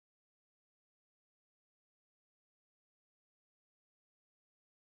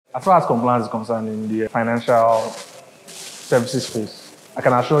As far as compliance is concerned in the financial services space, I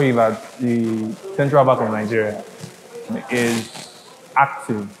can assure you that the Central Bank of Nigeria is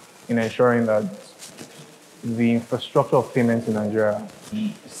active in ensuring that the infrastructure of payments in Nigeria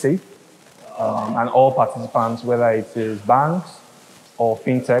is safe, and all participants, whether it is banks or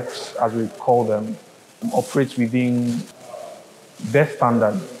fintechs, as we call them, operate within best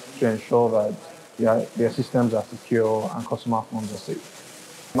standards to ensure that their systems are secure and customer funds are safe.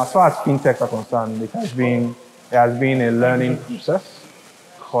 As far as fintechs are concerned, it has been a learning process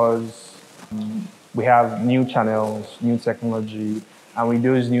because we have new channels, new technology, and with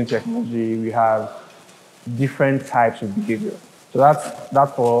those new technology, we have different types of behavior. So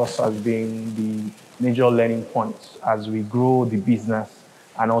that for us has been the major learning points as we grow the business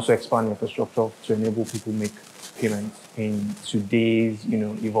and also expand infrastructure to enable people make payments in today's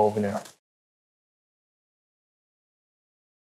evolving era.